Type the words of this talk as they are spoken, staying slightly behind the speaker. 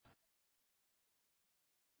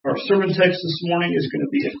Our sermon text this morning is going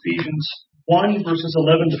to be Ephesians 1, verses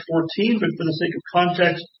 11 to 14, but for the sake of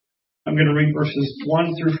context, I'm going to read verses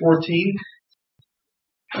 1 through 14.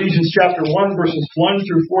 Ephesians chapter 1, verses 1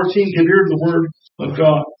 through 14, give ear to the word of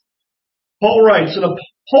God. Paul writes, "And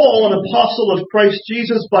Paul, an apostle of Christ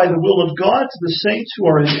Jesus, by the will of God, to the saints who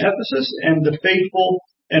are in Ephesus and the faithful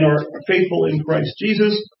and are faithful in Christ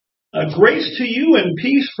Jesus, grace to you and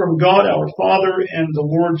peace from God our Father and the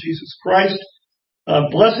Lord Jesus Christ.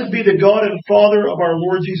 Blessed be the God and Father of our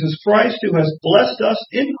Lord Jesus Christ, who has blessed us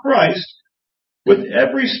in Christ with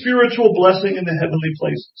every spiritual blessing in the heavenly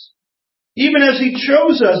places, even as he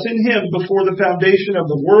chose us in him before the foundation of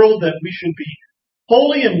the world, that we should be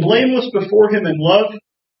holy and blameless before him in love.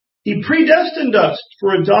 He predestined us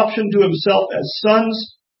for adoption to himself as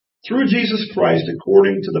sons through Jesus Christ,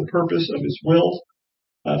 according to the purpose of his will,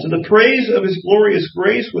 to the praise of his glorious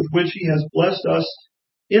grace with which he has blessed us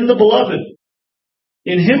in the beloved.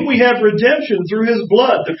 In him we have redemption through his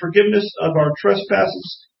blood, the forgiveness of our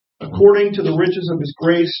trespasses, according to the riches of his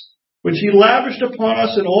grace, which he lavished upon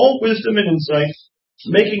us in all wisdom and insight,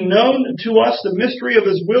 making known to us the mystery of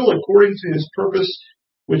his will according to his purpose,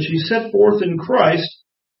 which he set forth in Christ,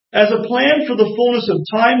 as a plan for the fullness of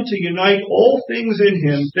time to unite all things in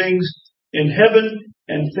him, things in heaven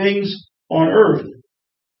and things on earth.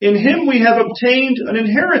 In him we have obtained an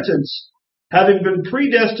inheritance, having been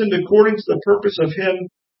predestined according to the purpose of him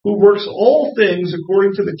who works all things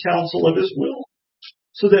according to the counsel of his will,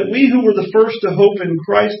 so that we who were the first to hope in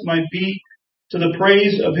Christ might be to the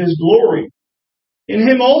praise of his glory. In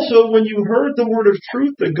him also, when you heard the word of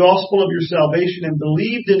truth, the gospel of your salvation, and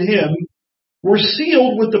believed in him, were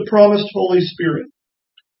sealed with the promised Holy Spirit,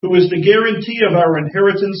 who is the guarantee of our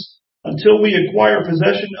inheritance until we acquire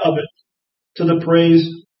possession of it, to the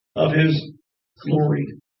praise of his glory."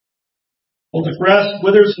 Well, the grass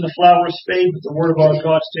withers and the flowers fade, but the word of our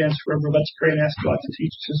God stands forever. Let's pray and ask God to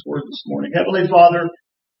teach us his word this morning. Heavenly Father,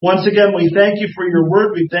 once again, we thank you for your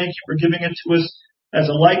word. We thank you for giving it to us as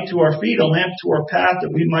a light to our feet, a lamp to our path,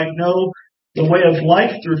 that we might know the way of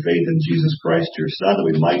life through faith in Jesus Christ, your Son,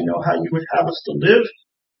 that we might know how you would have us to live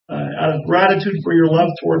out of gratitude for your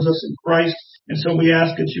love towards us in Christ. And so we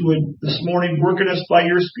ask that you would this morning work in us by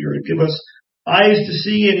your Spirit. Give us eyes to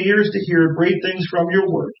see and ears to hear great things from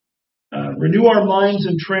your word. Renew our minds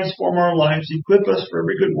and transform our lives. Equip us for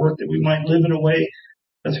every good work, that we might live in a way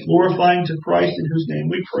that's glorifying to Christ, in whose name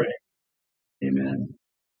we pray. Amen.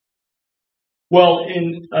 Well,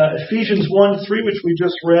 in Ephesians 1:3, which we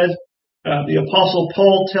just read, the Apostle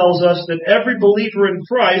Paul tells us that every believer in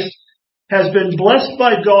Christ has been blessed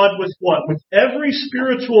by God with what? With every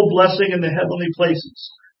spiritual blessing in the heavenly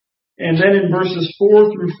places. And then in verses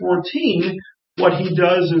 4 through 14, what he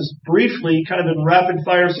does is briefly, kind of in rapid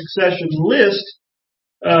fire succession, list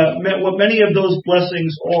what many of those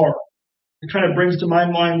blessings are. It kind of brings to my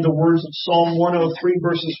mind the words of Psalm 103,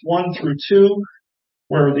 verses 1 through 2,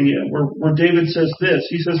 where David says this.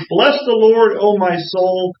 He says, "Bless the Lord, O my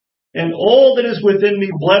soul, and all that is within me,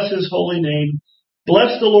 bless his holy name.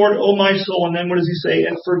 Bless the Lord, O my soul." And then what does he say?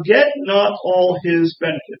 "And forget not all his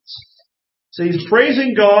benefits." So he's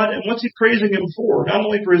praising God, and what's he praising him for? Not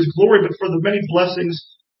only for his glory, but for the many blessings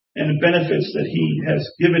and benefits that he has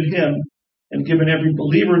given him and given every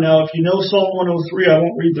believer. Now, if you know Psalm 103, I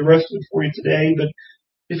won't read the rest of it for you today, but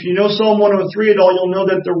if you know Psalm 103 at all, you'll know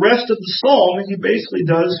that the rest of the psalm, he basically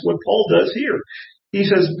does what Paul does here. He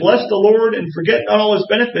says, "Bless the Lord and forget not all his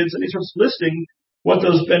benefits," and he starts listing what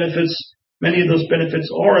those benefits, many of those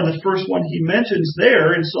benefits are. And the first one he mentions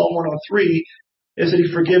there in Psalm 103 is that he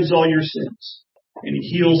forgives all your sins and he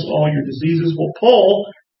heals all your diseases. Well, Paul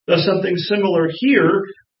does something similar here.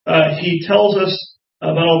 He tells us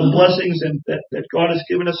about all the blessings that God has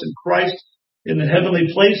given us in Christ in the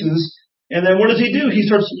heavenly places. And then what does he do? He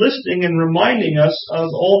starts listing and reminding us of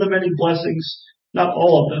all the many blessings, not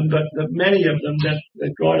all of them, but many of them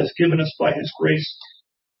that God has given us by his grace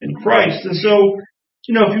in Christ. And so,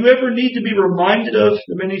 if you ever need to be reminded of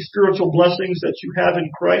the many spiritual blessings that you have in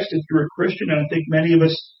Christ, if you're a Christian, and I think many of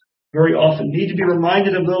us very often need to be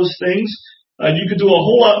reminded of those things, you could do a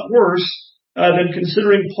whole lot worse than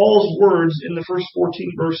considering Paul's words in the first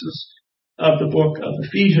 14 verses of the book of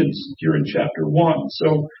Ephesians here in chapter 1.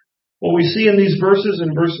 So what we see in these verses,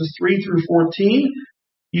 in verses 3 through 14,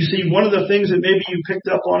 you see one of the things that maybe you picked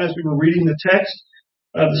up on as we were reading the text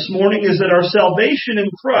this morning is that our salvation in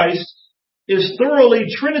Christ is thoroughly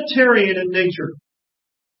Trinitarian in nature.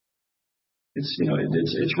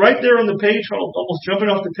 It's right there on the page, almost jumping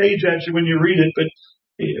off the page actually when you read it. But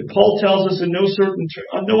Paul tells us in no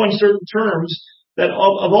uncertain terms that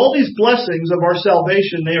of all these blessings of our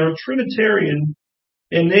salvation, they are Trinitarian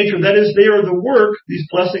in nature. That is, they are the work, these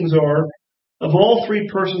blessings are, of all three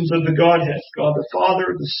persons of the Godhead, God the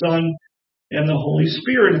Father, the Son, and the Holy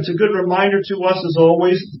Spirit. It's a good reminder to us, as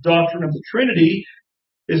always, that the doctrine of the Trinity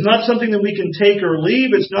is not something that we can take or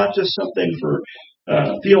leave. It's not just something for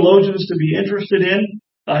theologians to be interested in.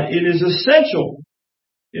 It is essential.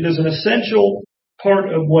 It is an essential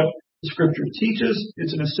part of what the Scripture teaches.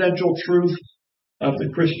 It's an essential truth of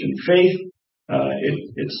the Christian faith.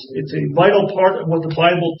 It's a vital part of what the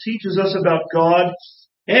Bible teaches us about God,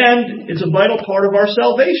 and it's a vital part of our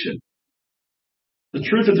salvation. The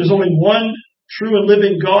truth that there's only one true and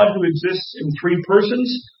living God who exists in three persons,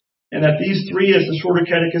 and that these three, as the Shorter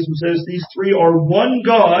Catechism says, these three are one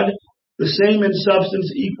God, the same in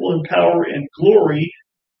substance, equal in power and glory.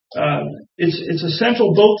 It's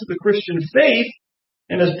essential both to the Christian faith,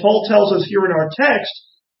 and as Paul tells us here in our text,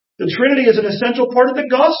 the Trinity is an essential part of the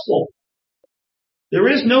gospel. There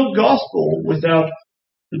is no gospel without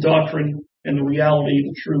the doctrine and the reality,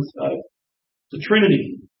 the truth of the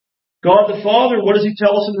Trinity. God the Father, what does he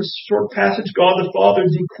tell us in this short passage? God the Father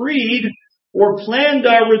decreed or planned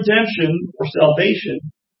our redemption or salvation,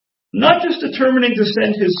 not just determining to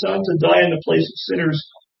send his Son to die in the place of sinners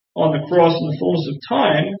on the cross in the fullness of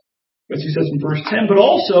time, as he says in verse 10, but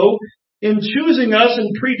also in choosing us and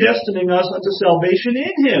predestining us unto salvation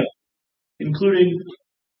in him, including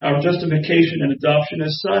our justification and adoption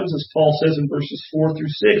as sons, as Paul says in verses 4 through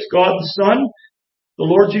 6. God the Son, the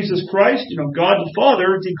Lord Jesus Christ, God the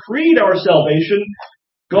Father decreed our salvation.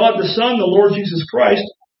 God the Son, the Lord Jesus Christ,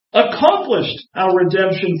 accomplished our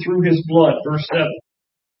redemption through his blood, verse 7.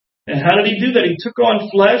 And how did he do that? He took on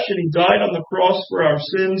flesh and he died on the cross for our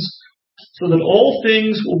sins, so that all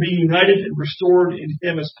things will be united and restored in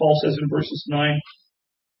him, as Paul says in verses 9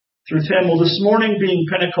 through 10. Well, this morning, being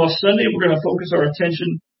Pentecost Sunday, we're going to focus our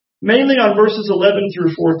attention mainly on verses 11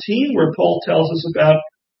 through 14, where Paul tells us about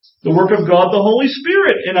the work of God, the Holy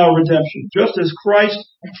Spirit, in our redemption. Just as Christ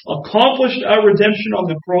accomplished our redemption on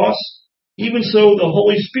the cross, even so the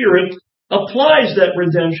Holy Spirit applies that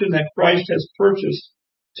redemption that Christ has purchased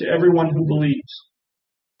to everyone who believes.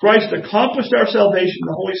 Christ accomplished our salvation.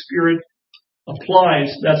 The Holy Spirit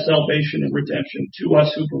applies that salvation and redemption to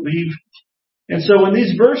us who believe. And so in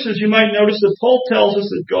these verses, you might notice that Paul tells us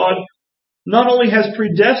that God not only has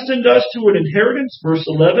predestined us to an inheritance, verse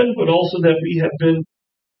 11, but also that we have been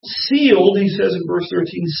sealed, he says in verse 13,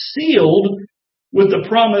 sealed with the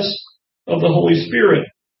promise of the Holy Spirit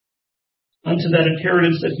unto that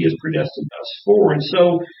inheritance that he has predestined us for. And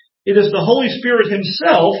so it is the Holy Spirit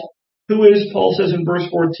himself who is, Paul says in verse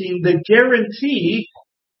 14, the guarantee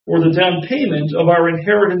or the down payment of our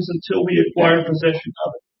inheritance until we acquire possession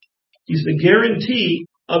of it. He's the guarantee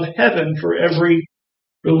of heaven for every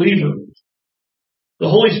believer. The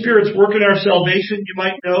Holy Spirit's work in our salvation, you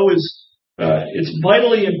might know, it's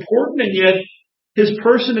vitally important, and yet his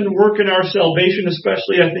person and work in our salvation,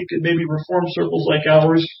 especially I think in maybe Reformed circles like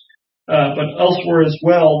ours, but elsewhere as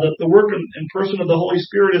well, that the work and person of the Holy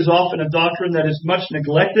Spirit is often a doctrine that is much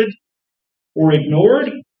neglected or ignored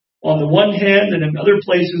on the one hand, and in other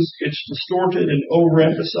places it's distorted and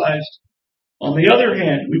overemphasized. On the other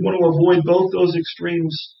hand, we want to avoid both those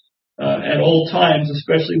extremes at all times,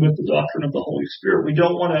 especially with the doctrine of the Holy Spirit. We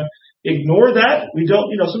don't want to ignore that. We don't,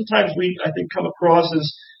 sometimes we, I think, come across as,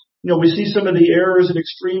 we see some of the errors and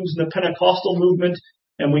extremes in the Pentecostal movement,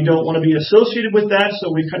 and we don't want to be associated with that,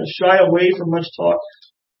 so we kind of shy away from much talk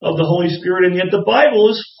of the Holy Spirit. And yet the Bible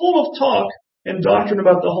is full of talk and doctrine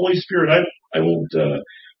about the Holy Spirit. I won't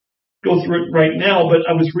go through it right now, but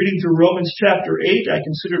I was reading through Romans chapter 8. I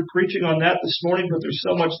considered preaching on that this morning, but there's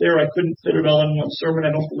so much there I couldn't fit it all in one sermon, I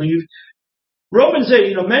don't believe. Romans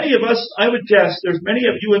 8, many of us, I would guess, there's many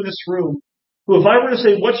of you in this room who, if I were to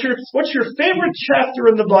say, what's your favorite chapter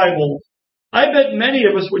in the Bible? I bet many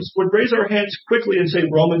of us would raise our hands quickly and say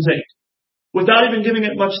Romans 8, without even giving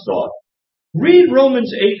it much thought. Read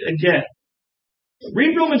Romans 8 again.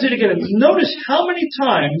 Read Romans 8 again, and notice how many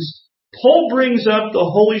times Paul brings up the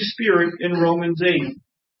Holy Spirit in Romans 8.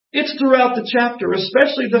 It's throughout the chapter,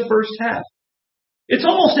 especially the first half. It's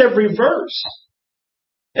almost every verse.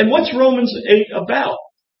 And what's Romans 8 about?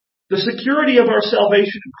 The security of our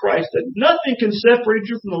salvation in Christ, that nothing can separate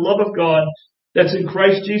you from the love of God that's in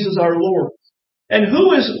Christ Jesus our Lord. And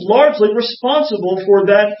who is largely responsible for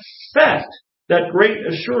that fact, that great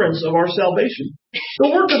assurance of our salvation?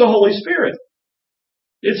 The work of the Holy Spirit.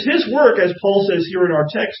 It's his work, as Paul says here in our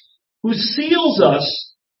text, who seals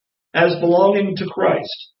us as belonging to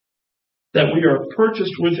Christ, that we are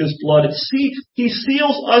purchased with his blood. He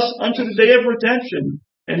seals us unto the day of redemption,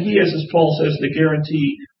 and he is, as Paul says, the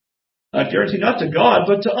guarantee not to God,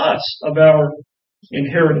 but to us, of our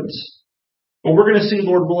inheritance. But we're going to see,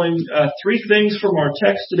 Lord willing, three things from our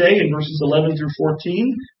text today in verses 11 through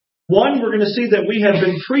 14. One, we're going to see that we have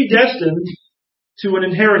been predestined to an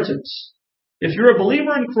inheritance. If you're a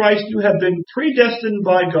believer in Christ, you have been predestined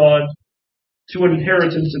by God to an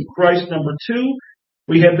inheritance in Christ. Number two,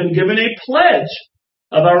 we have been given a pledge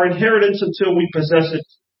of our inheritance until we possess it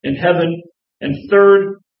in heaven. And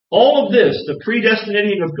third, all of this, the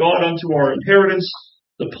predestinating of God unto our inheritance,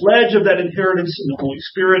 the pledge of that inheritance in the Holy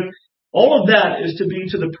Spirit, all of that is to be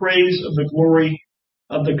to the praise of the glory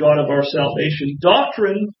of the God of our salvation.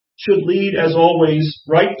 Doctrine should lead, as always,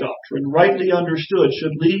 right doctrine, rightly understood,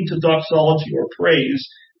 should lead to doxology or praise.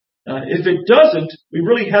 If it doesn't, we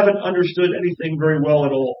really haven't understood anything very well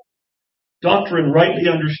at all. Doctrine,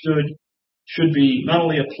 rightly understood, should be not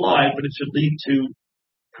only applied, but it should lead to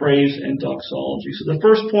praise and doxology. So the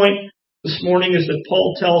first point this morning is that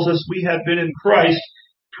Paul tells us we have been in Christ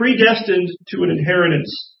predestined to an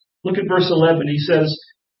inheritance. Look at verse 11. He says,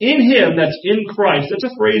 in him, that's in Christ. That's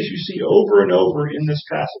a phrase you see over and over in this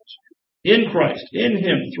passage. In Christ, in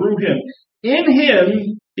him, through him. In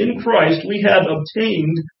him, in Christ, we have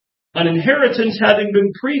obtained an inheritance, having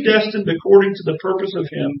been predestined according to the purpose of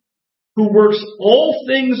him who works all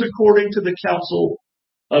things according to the counsel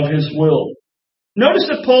of his will. Notice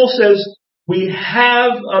that Paul says, we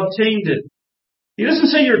have obtained it. He doesn't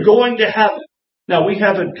say you're going to have it. Now, we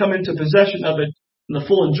haven't come into possession of it, in the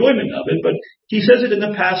full enjoyment of it, but he says it in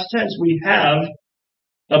the past tense. We have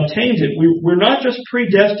obtained it. We're not just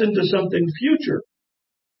predestined to something future.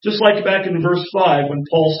 Just like back in verse 5 when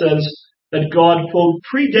Paul says that God, quote,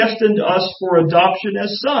 predestined us for adoption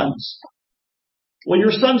as sons. Well,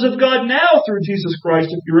 you're sons of God now through Jesus Christ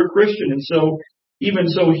if you're a Christian. And so, even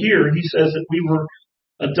so here, he says that we were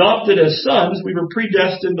adopted as sons. We were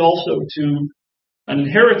predestined also to an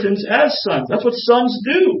inheritance as sons. That's what sons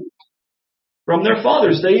do from their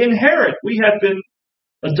fathers. They inherit. We have been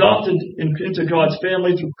adopted into God's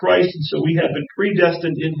family through Christ, and so we have been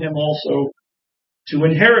predestined in him also to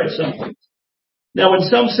inherit something. Now, in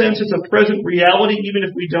some sense, it's a present reality, even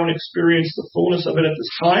if we don't experience the fullness of it at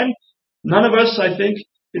this time. None of us, I think,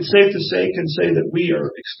 it's safe to say, can say that we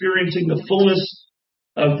are experiencing the fullness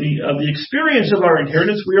of the experience of our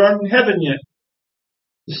inheritance. We aren't in heaven yet.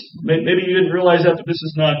 Maybe you didn't realize that, but this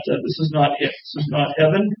is not it. This is not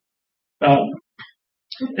heaven.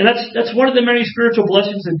 And that's one of the many spiritual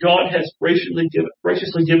blessings that God has graciously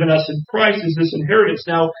given us in Christ, is this inheritance.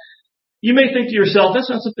 Now, you may think to yourself,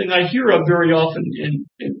 that's not something I hear of very often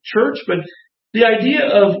in church, but the idea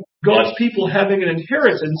of God's people having an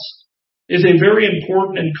inheritance is a very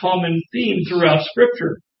important and common theme throughout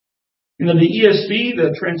Scripture. The ESV,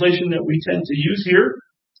 the translation that we tend to use here,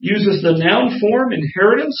 uses the noun form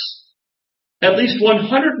inheritance at least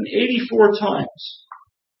 184 times.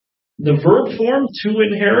 The verb form, to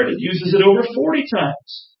inherit, it uses it over 40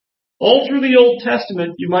 times. All through the Old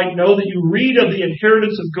Testament, you might know that you read of the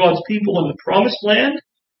inheritance of God's people in the Promised Land.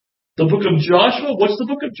 The book of Joshua, what's the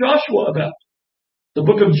book of Joshua about? The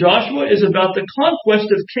book of Joshua is about the conquest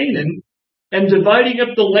of Canaan and dividing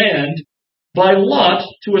up the land by lot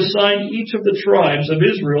to assign each of the tribes of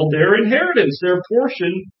Israel their inheritance, their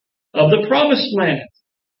portion of the Promised Land.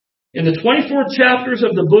 In the 24 chapters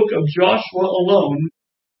of the book of Joshua alone,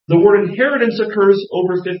 the word inheritance occurs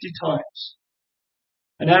over 50 times.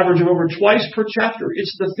 An average of over twice per chapter.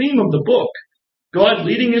 It's the theme of the book. God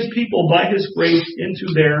leading his people by his grace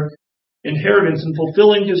into their inheritance and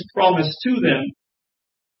fulfilling his promise to them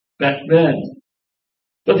back then.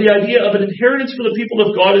 But the idea of an inheritance for the people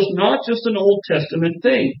of God is not just an Old Testament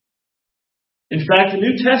thing. In fact, the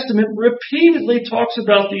New Testament repeatedly talks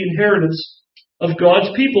about the inheritance of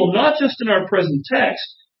God's people, not just in our present text,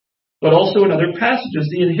 but also in other passages.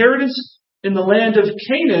 The inheritance in the land of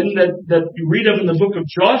Canaan that you read of in the book of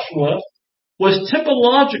Joshua was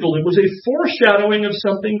typological. It was a foreshadowing of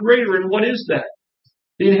something greater. And what is that?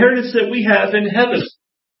 The inheritance that we have in heaven,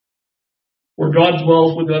 where God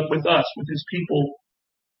dwells with us, with his people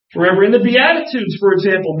forever. In the Beatitudes, for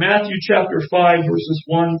example, Matthew chapter 5, verses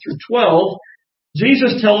 1 through 12,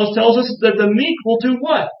 Jesus tells us that the meek will do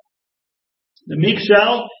what? The meek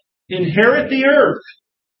shall inherit the earth.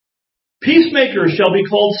 Peacemakers shall be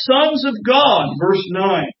called sons of God, verse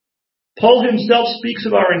 9. Paul himself speaks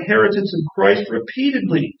of our inheritance in Christ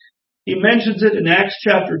repeatedly. He mentions it in Acts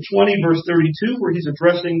chapter 20, verse 32, where he's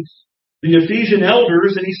addressing the Ephesian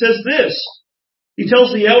elders, and he says this. He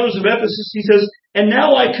tells the elders of Ephesus, he says, and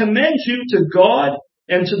now I commend you to God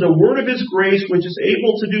and to the word of his grace, which is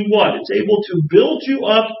able to do what? It's able to build you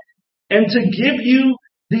up and to give you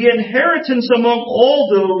the inheritance among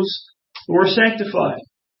all those who are sanctified.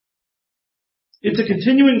 It's a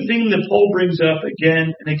continuing theme that Paul brings up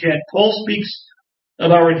again and again. Paul speaks of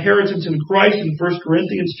our inheritance in Christ in 1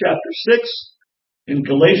 Corinthians chapter 6, in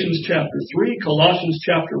Galatians chapter 3, Colossians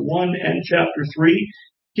chapter 1 and chapter 3.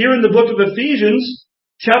 Here in the book of Ephesians,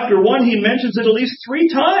 chapter 1, he mentions it at least 3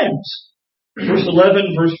 times. Verse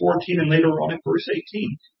 11, verse 14, and later on in verse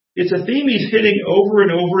 18. It's a theme he's hitting over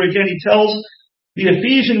and over again. He tells the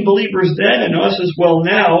Ephesian believers then and us as well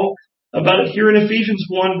now about it here in Ephesians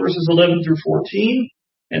 1, verses 11 through 14,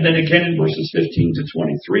 and then again in verses 15 to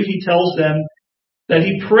 23. He tells them that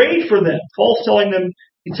he prayed for them. Paul's telling them,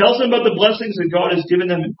 he tells them about the blessings that God has given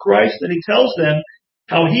them in Christ, and he tells them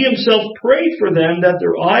how he himself prayed for them that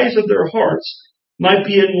their eyes of their hearts might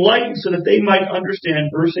be enlightened so that they might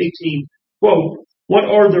understand, verse 18, quote, what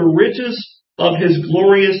are the riches of his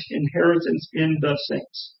glorious inheritance in the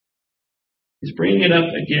saints? He's bringing it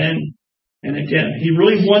up again and again. He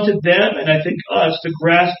really wanted them, and I think us, to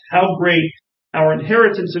grasp how great our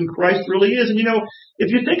inheritance in Christ really is. And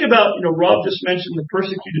if you think about, Rob just mentioned the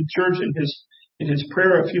persecuted church in his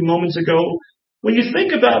prayer a few moments ago. When you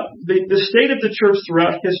think about the state of the church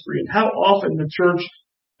throughout history and how often the church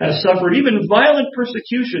has suffered even violent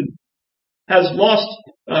persecution, has lost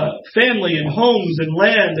family and homes and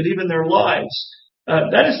land and even their lives.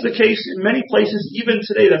 That is the case in many places even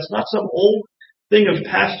today. That's not some old thing of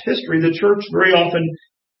past history. The church very often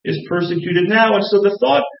is persecuted now. And so the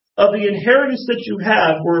thought of the inheritance that you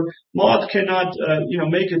have, where moth cannot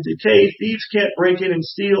make it decay, thieves can't break in and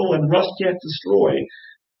steal, and rust can't destroy,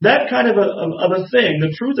 that kind of a thing,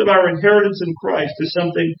 the truth of our inheritance in Christ, is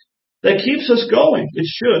something that keeps us going. It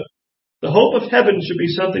should. The hope of heaven should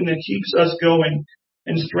be something that keeps us going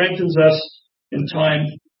and strengthens us in time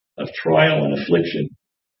of trial and affliction.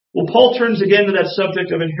 Well, Paul turns again to that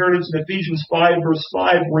subject of inheritance in Ephesians 5, verse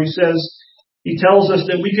 5, where he tells us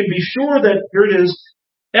that we can be sure that, here it is,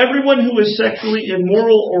 everyone who is sexually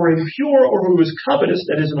immoral or impure or who is covetous,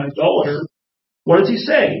 that is an idolater, what does he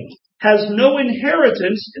say? Has no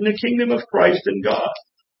inheritance in the kingdom of Christ and God.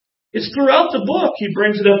 It's throughout the book he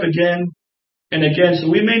brings it up again and again.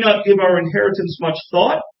 So we may not give our inheritance much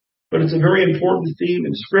thought, but it's a very important theme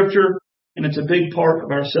in Scripture, and it's a big part of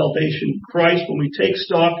our salvation in Christ when we take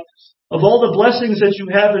stock of all the blessings that you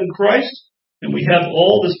have in Christ, and we have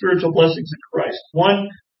all the spiritual blessings in Christ. One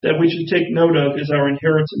that we should take note of is our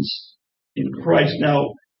inheritance in Christ.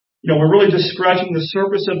 Now, we're really just scratching the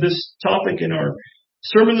surface of this topic in our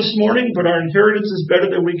sermon this morning, but our inheritance is better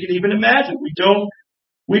than we can even imagine.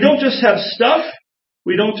 We don't just have stuff.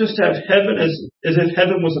 We don't just have heaven as if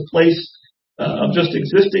heaven was a place of just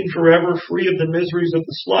existing forever, free of the miseries of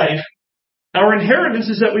this life. Our inheritance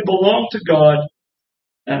is that we belong to God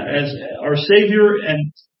as our Savior,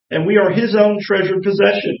 and we are His own treasured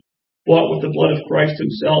possession, bought with the blood of Christ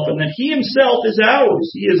Himself, and that He Himself is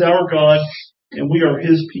ours. He is our God, and we are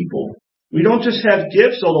His people. We don't just have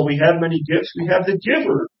gifts, although we have many gifts. We have the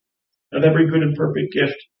giver of every good and perfect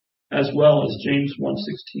gift, as well as James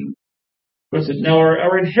 1:16 puts it. Now,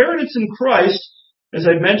 our inheritance in Christ, as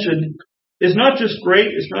I mentioned, is not just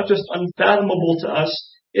great. It's not just unfathomable to us.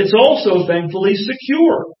 It's also, thankfully,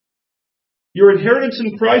 secure. Your inheritance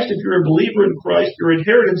in Christ, if you're a believer in Christ, your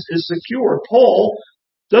inheritance is secure. Paul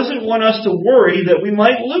doesn't want us to worry that we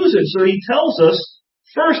might lose it. So he tells us,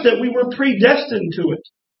 first, that we were predestined to it.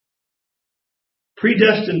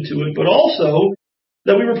 Predestined to it, but also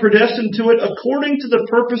that we were predestined to it according to the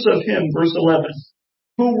purpose of Him, verse 11,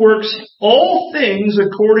 who works all things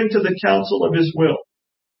according to the counsel of His will.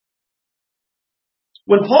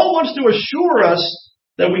 When Paul wants to assure us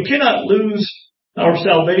that we cannot lose our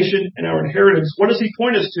salvation and our inheritance, what does he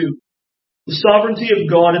point us to? The sovereignty of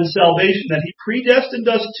God in salvation, that He predestined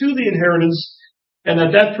us to the inheritance, and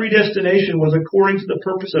that predestination was according to the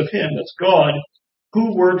purpose of Him, that's God,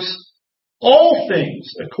 who works all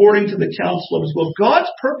things according to the counsel of His will. God's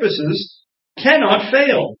purposes cannot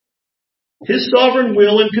fail. His sovereign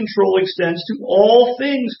will and control extends to all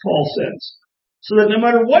things, Paul says, so that no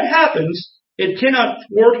matter what happens, it cannot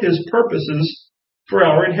thwart His purposes for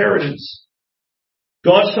our inheritance.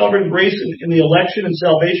 God's sovereign grace in the election and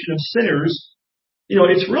salvation of sinners,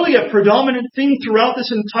 it's really a predominant theme throughout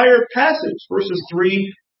this entire passage, verses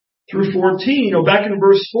 3 through 14. Back in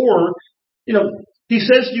verse 4, he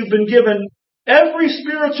says you've been given every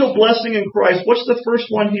spiritual blessing in Christ. What's the first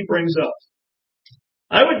one he brings up?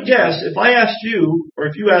 I would guess if I asked you, or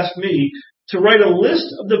if you asked me, to write a list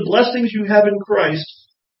of the blessings you have in Christ,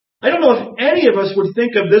 I don't know if any of us would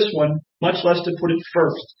think of this one, much less to put it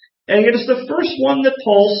first. And yet it's the first one that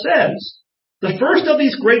Paul says. The first of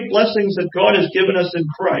these great blessings that God has given us in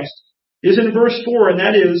Christ is in verse 4, and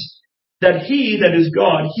that is that He, that is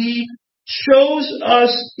God, He chose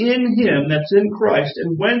us in Him, that's in Christ.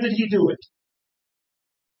 And when did He do it?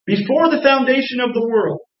 Before the foundation of the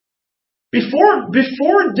world.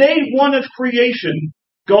 Before day one of creation,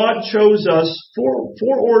 God chose us,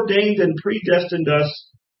 foreordained and predestined us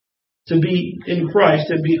to be in Christ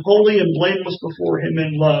and be holy and blameless before Him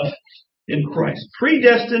in love in Christ.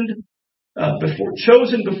 Predestined,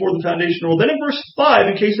 chosen before the foundation of the world. Then in verse 5,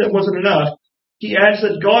 in case that wasn't enough, he adds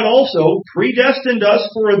that God also predestined us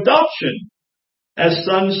for adoption as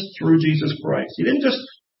sons through Jesus Christ. He didn't just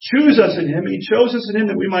choose us in Him, He chose us in Him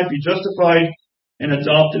that we might be justified and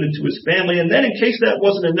adopted into His family. And then in case that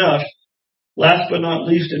wasn't enough, last but not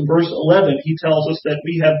least, in verse 11, he tells us that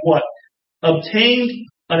we have what? Obtained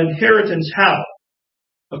an inheritance. How?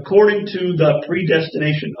 According to the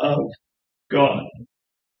predestination of God.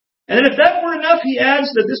 And then if that weren't enough, he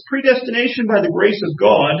adds that this predestination by the grace of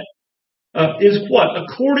God is what?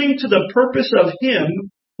 According to the purpose of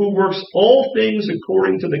Him who works all things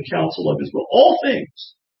according to the counsel of His will. All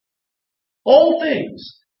things. All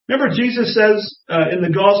things. Remember Jesus says in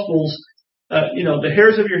the Gospels, the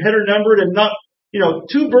hairs of your head are numbered and not,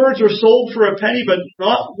 2 birds are sold for a penny, but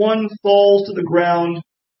not one falls to the ground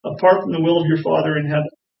apart from the will of your Father in heaven.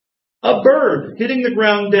 A bird hitting the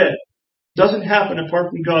ground dead doesn't happen apart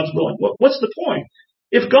from God's will. What's the point?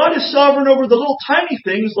 If God is sovereign over the little tiny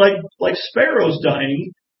things like sparrows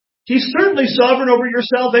dying, He's certainly sovereign over your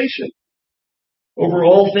salvation, over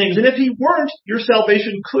all things. And if He weren't, your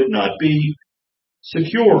salvation could not be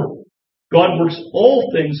secure. God works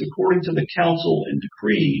all things according to the counsel and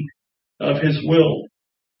decree of His will.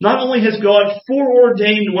 Not only has God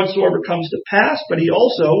foreordained whatsoever comes to pass, but He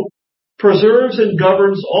also preserves and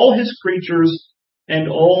governs all His creatures and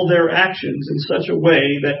all their actions in such a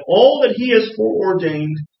way that all that He has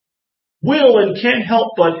foreordained will and can't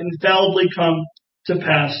help but infallibly come to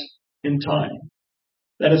pass in time.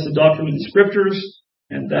 That is the doctrine of the Scriptures,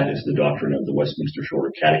 and that is the doctrine of the Westminster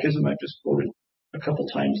Shorter Catechism. I've just quoted a couple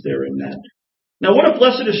times there in that. Now, what a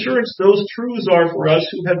blessed assurance those truths are for us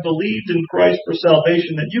who have believed in Christ for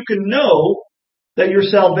salvation, that you can know that your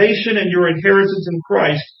salvation and your inheritance in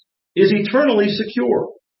Christ is eternally secure.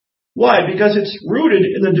 Why? Because it's rooted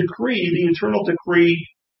in the decree, the eternal decree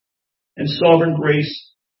and sovereign grace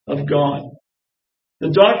of God. The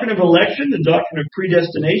doctrine of election, the doctrine of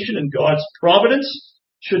predestination and God's providence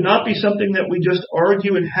should not be something that we just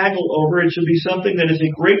argue and haggle over. It should be something that is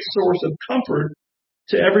a great source of comfort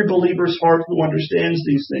to every believer's heart who understands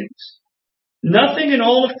these things. Nothing in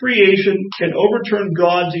all of creation can overturn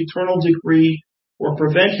God's eternal decree or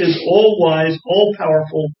prevent His all-wise,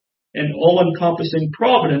 all-powerful, and all-encompassing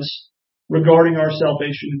providence regarding our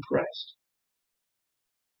salvation in Christ.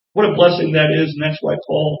 What a blessing that is, and that's why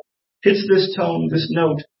Paul hits this tone, this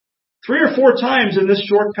note, 3 or 4 times in this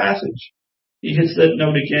short passage. He hits that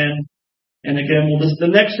note again and again. Well, the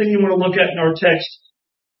next thing you want to look at in our text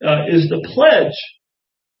is the pledge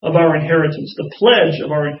of our inheritance. The pledge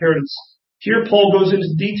of our inheritance. Here Paul goes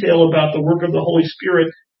into detail about the work of the Holy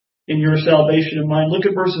Spirit in your salvation and mine. Look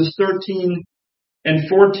at verses 13 and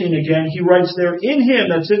 14 again. He writes there, in Him,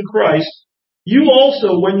 that's in Christ, you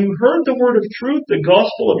also, when you heard the word of truth, the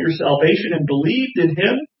gospel of your salvation, and believed in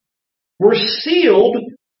Him, were sealed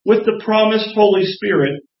with the promised Holy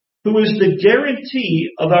Spirit, who is the guarantee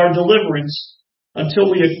of our deliverance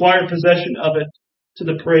until we acquire possession of it to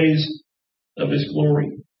the praise of His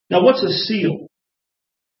glory. Now, what's a seal?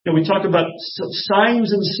 We talk about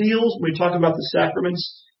signs and seals. We talk about the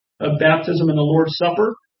sacraments of baptism and the Lord's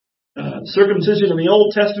Supper. Circumcision in the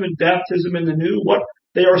Old Testament, baptism in the New.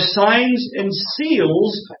 They are signs and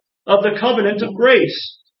seals of the covenant of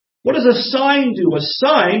grace. What does a sign do? A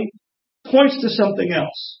sign points to something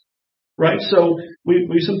else, right? So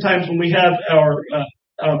we sometimes, when we have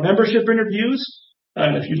our membership interviews,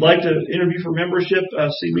 and if you'd like to interview for membership,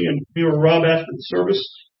 see me or Rob after the service.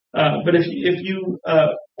 But if you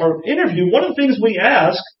are interviewed, one of the things we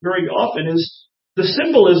ask very often is the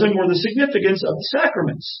symbolism or the significance of the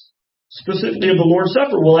sacraments. Specifically of the Lord's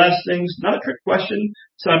Supper, we'll ask things, not a trick question,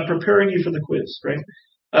 so I'm preparing you for the quiz, right?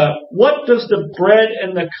 What does the bread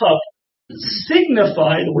and the cup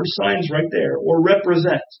signify, the word signs right there, or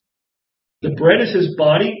represent? The bread is His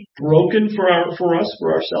body broken for us,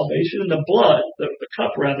 for our salvation, and the blood, the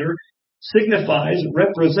cup rather, signifies,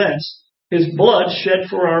 represents His blood shed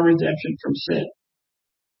for our redemption from sin.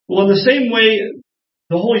 Well, in the same way,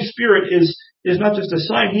 the Holy Spirit is not just a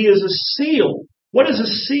sign, He is a seal. What is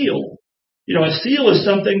a seal? A seal is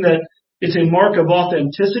something that it's a mark of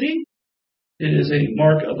authenticity. It is a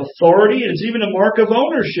mark of authority. It's even a mark of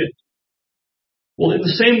ownership. Well, in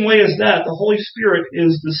the same way as that, the Holy Spirit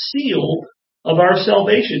is the seal of our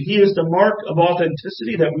salvation. He is the mark of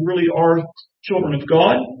authenticity that we really are children of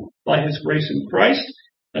God by His grace in Christ.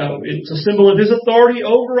 It's a symbol of His authority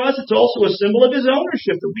over us. It's also a symbol of His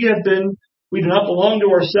ownership, that we do not belong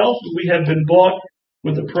to ourselves, but we have been bought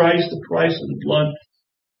with the price of the blood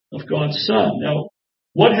of God's Son. Now,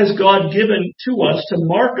 what has God given to us to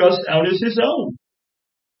mark us out as His own?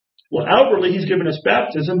 Well, outwardly He's given us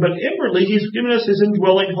baptism, but inwardly He's given us His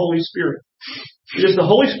indwelling Holy Spirit. It is the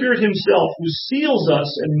Holy Spirit Himself who seals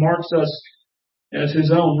us and marks us as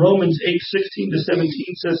His own. Romans 8:16-17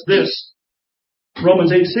 says this.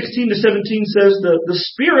 Romans 8:16-17 says the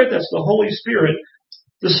Spirit, that's the Holy Spirit,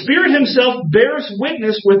 the Spirit Himself bears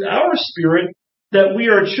witness with our spirit that we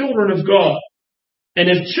are children of God. And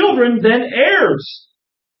if children, then heirs.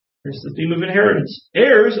 Here's the theme of inheritance.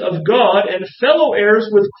 Heirs of God and fellow heirs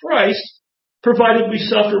with Christ, provided we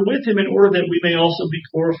suffer with Him in order that we may also be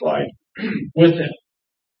glorified with Him.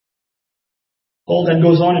 Paul then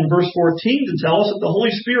goes on in verse 14 to tell us that the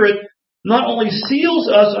Holy Spirit not only seals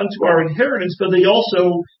us unto our inheritance, but He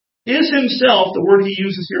also is Himself, the word he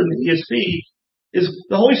uses here in the ESV, is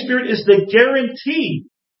the Holy Spirit is the guarantee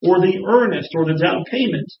or the earnest or the down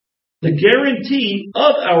payment, the guarantee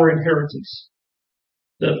of our inheritance.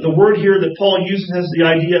 The word here that Paul uses has the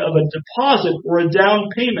idea of a deposit or a down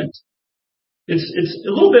payment. It's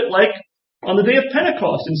a little bit like on the day of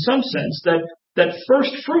Pentecost in some sense, that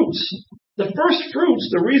first fruits. The first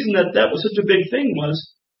fruits, the reason that was such a big thing was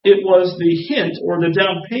it was the hint or the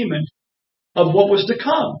down payment of what was to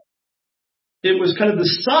come. It was kind of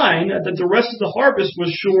the sign that the rest of the harvest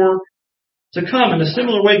was sure to come. In a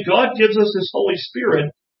similar way, God gives us His Holy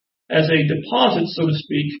Spirit as a deposit, so to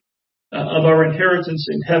speak, of our inheritance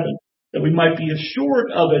in heaven, that we might be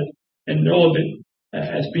assured of it and know of it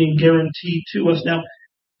as being guaranteed to us. Now,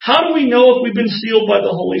 how do we know if we've been sealed by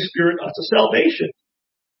the Holy Spirit unto salvation?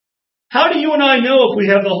 How do you and I know if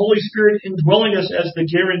we have the Holy Spirit indwelling us as the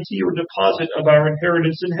guarantee or deposit of our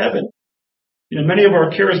inheritance in heaven? You know, many of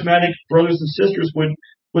our charismatic brothers and sisters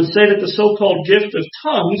would say that the so-called gift of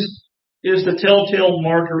tongues is the telltale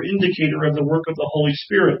mark or indicator of the work of the Holy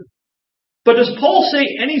Spirit. But does Paul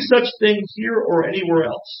say any such thing here or anywhere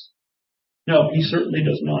else? No, he certainly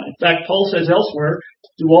does not. In fact, Paul says elsewhere,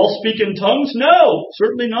 do all speak in tongues? No,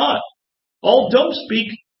 certainly not. All don't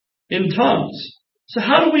speak in tongues. So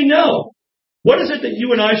how do we know? What is it that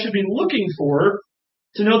you and I should be looking for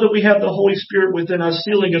to know that we have the Holy Spirit within us,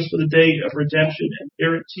 sealing us for the day of redemption and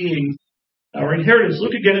guaranteeing our inheritance?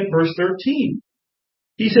 Look again at verse 13.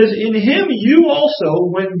 He says, in Him you also,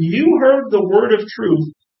 when you heard the word of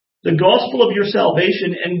truth, the gospel of your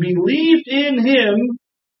salvation, and believed in Him,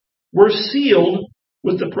 were sealed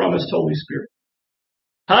with the promised Holy Spirit.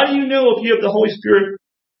 How do you know if you have the Holy Spirit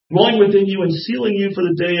dwelling within you and sealing you for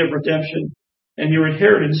the day of redemption and your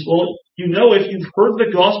inheritance? Well, you know if you've heard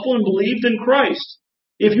the gospel and believed in Christ.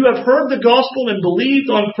 If you have heard the gospel and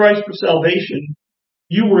believed on Christ for salvation,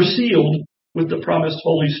 you were sealed with the promised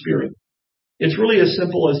Holy Spirit. It's really as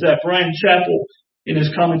simple as that. Brian Chappell, in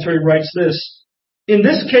his commentary, writes this. In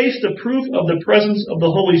this case, the proof of the presence of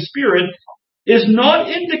the Holy Spirit is not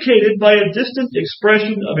indicated by a distant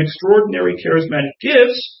expression of extraordinary charismatic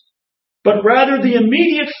gifts, but rather the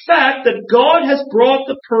immediate fact that God has brought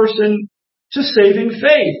the person to saving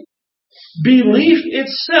faith. Belief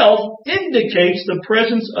itself indicates the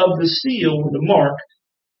presence of the seal, or the mark,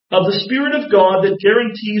 of the Spirit of God that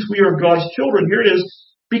guarantees we are God's children. Here it is.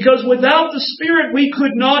 Because without the Spirit we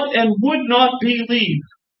could not and would not believe.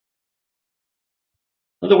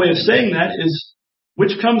 Another way of saying that is,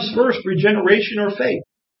 which comes first, regeneration or faith?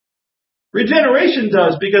 Regeneration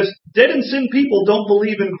does, because dead and sin people don't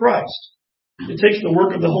believe in Christ. It takes the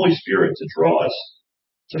work of the Holy Spirit to draw us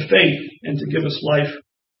to faith and to give us life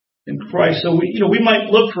in Christ. So we might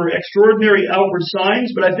look for extraordinary outward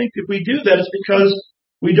signs, but I think if we do that, it's because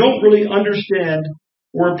we don't really understand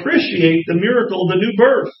or appreciate the miracle of the new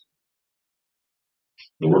birth.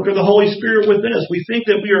 The work of the Holy Spirit within us. We think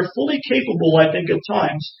that we are fully capable, I think, at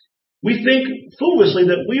times. We think foolishly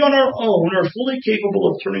that we on our own are fully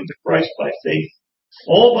capable of turning to Christ by faith,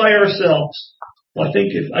 all by ourselves. Well, I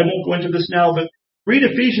think I won't go into this now, but read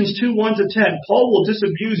Ephesians 2:1-10. Paul will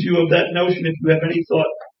disabuse you of that notion if you have any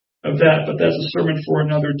thought of that, but that's a sermon for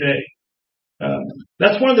another day.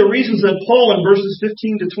 That's one of the reasons that Paul in verses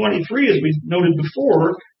 15-23, as we noted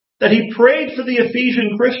before, that he prayed for the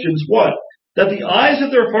Ephesian Christians, what? That the eyes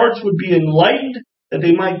of their hearts would be enlightened, that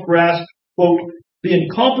they might grasp, quote, the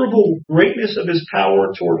incomparable greatness of His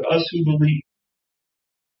power toward us who believe.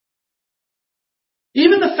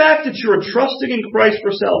 Even the fact that you're trusting in Christ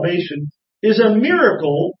for salvation is a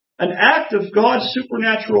miracle, an act of God's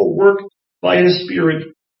supernatural work by His Spirit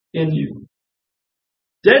in you.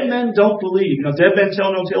 Dead men don't believe. Dead men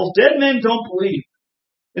tell no tales. Dead men don't believe.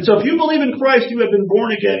 And so if you believe in Christ, you have been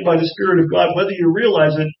born again by the Spirit of God, whether you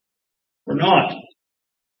realize it or not.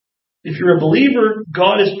 If you're a believer,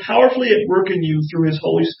 God is powerfully at work in you through His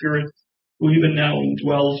Holy Spirit, who even now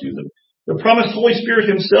indwells you. The promised Holy Spirit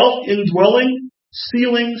Himself indwelling,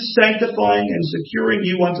 sealing, sanctifying, and securing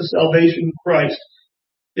you unto salvation in Christ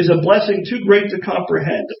is a blessing too great to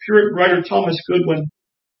comprehend. The Puritan writer Thomas Goodwin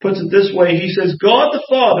puts it this way. He says, God the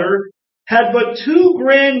Father had but two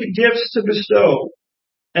grand gifts to bestow,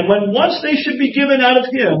 and when once they should be given out of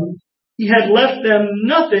Him, He had left them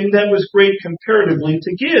nothing that was great comparatively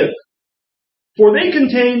to give. For they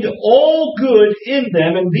contained all good in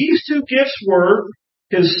them, and these two gifts were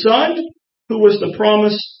His Son, who was His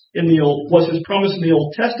promise in the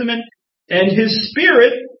Old Testament, and His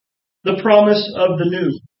Spirit, the promise of the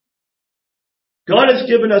New. God has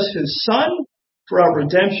given us His Son for our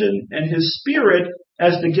redemption and His Spirit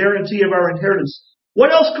as the guarantee of our inheritance.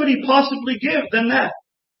 What else could He possibly give than that?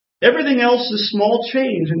 Everything else is small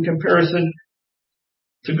change in comparison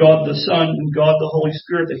to God the Son and God the Holy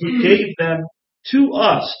Spirit, that He gave them to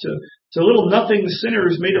us, to little nothing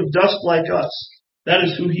sinners made of dust like us. That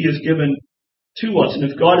is who He has given to us. And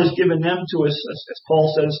if God has given them to us, as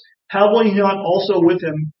Paul says, how will He not also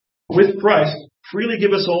with Christ, freely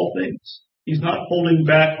give us all things? He's not holding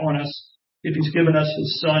back on us if He's given us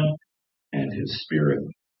His Son and His Spirit.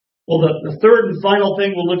 Well, the third and final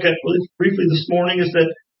thing we'll look at really briefly this morning is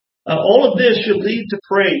that all of this should lead to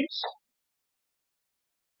praise.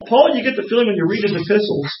 Paul, you get the feeling when you read his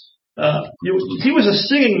epistles, he was a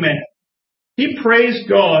singing man. He praised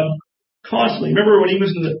God constantly. Remember when he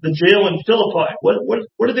was in the jail in Philippi?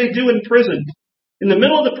 What did they do in prison? In the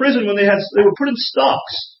middle of the prison, when they were put in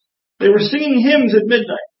stocks, they were singing hymns at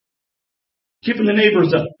midnight, keeping the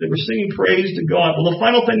neighbors up. They were singing praise to God. Well, the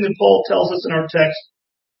final thing that Paul tells us in our text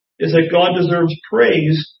is that God deserves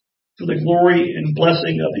praise for the glory and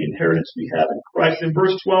blessing of the inheritance we have in Christ. In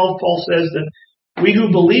verse 12, Paul says that we who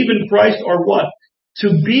believe in Christ are what? To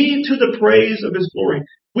be to the praise of His glory.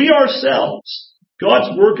 We ourselves,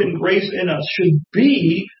 God's work and grace in us, should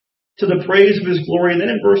be to the praise of His glory. And then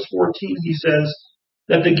in verse 14, he says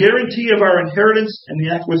that the guarantee of our inheritance and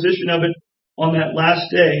the acquisition of it on that last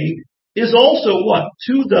day is also what?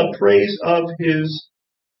 To the praise of His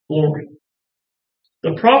glory.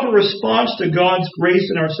 The proper response to God's grace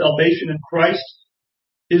and our salvation in Christ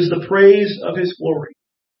is the praise of His glory.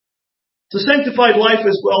 It's a sanctified life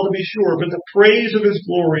as well, to be sure, but the praise of His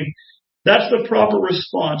glory, that's the proper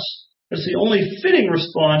response. That's the only fitting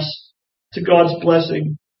response to God's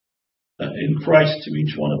blessing in Christ to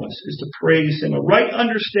each one of us, is to praise Him. A right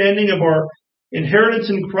understanding of our inheritance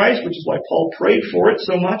in Christ, which is why Paul prayed for it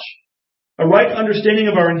so much, a right understanding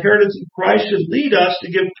of our inheritance in Christ should lead us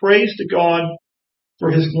to give praise to God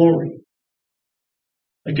for His glory.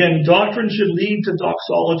 Again, doctrine should lead to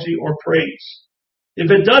doxology or praise. If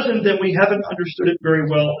it doesn't, then we haven't understood it very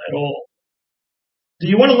well at all. Do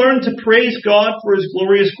you want to learn to praise God for His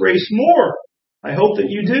glorious grace more? I hope that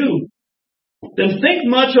you do. Then think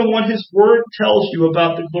much on what His Word tells you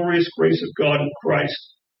about the glorious grace of God in Christ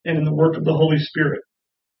and in the work of the Holy Spirit.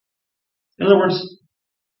 In other words,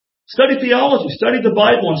 study theology, study the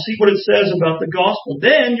Bible, and see what it says about the gospel.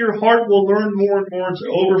 Then your heart will learn more and more to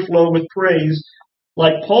overflow with praise,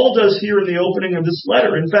 like Paul does here in the opening of this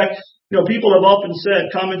letter. In fact, people have often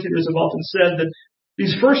said, commentators have often said that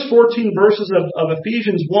these first 14 verses of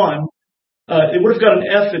Ephesians 1, it would have got an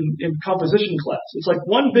F in composition class. It's like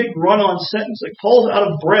one big run-on sentence. Like Paul's out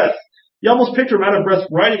of breath. You almost picture him out of breath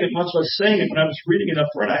writing it, much less saying it. When I was reading it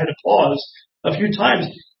up front, I had to pause a few times.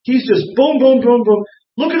 He's just boom, boom, boom, boom.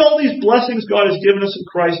 Look at all these blessings God has given us in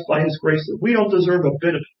Christ by His grace that we don't deserve a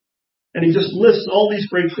bit of it. And he just lists all these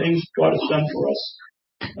great things God has done for us.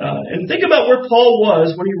 And think about where Paul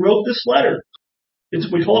was when he wrote this letter.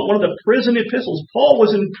 We call it one of the prison epistles. Paul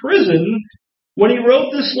was in prison when he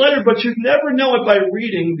wrote this letter, but you'd never know it by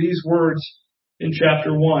reading these words in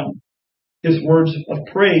chapter 1. His words of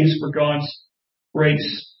praise for God's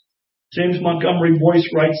grace. James Montgomery Boyce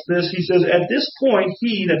writes this. He says, at this point,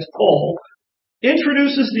 that's Paul,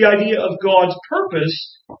 introduces the idea of God's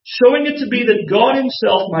purpose, showing it to be that God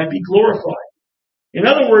Himself might be glorified. In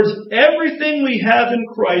other words, everything we have in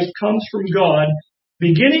Christ comes from God,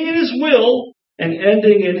 beginning in His will and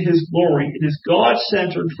ending in His glory. It is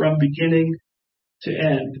God-centered from beginning to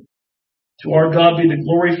end. To our God be the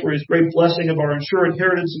glory for His great blessing of our sure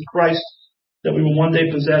inheritance in Christ that we will one day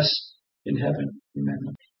possess in heaven.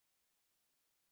 Amen.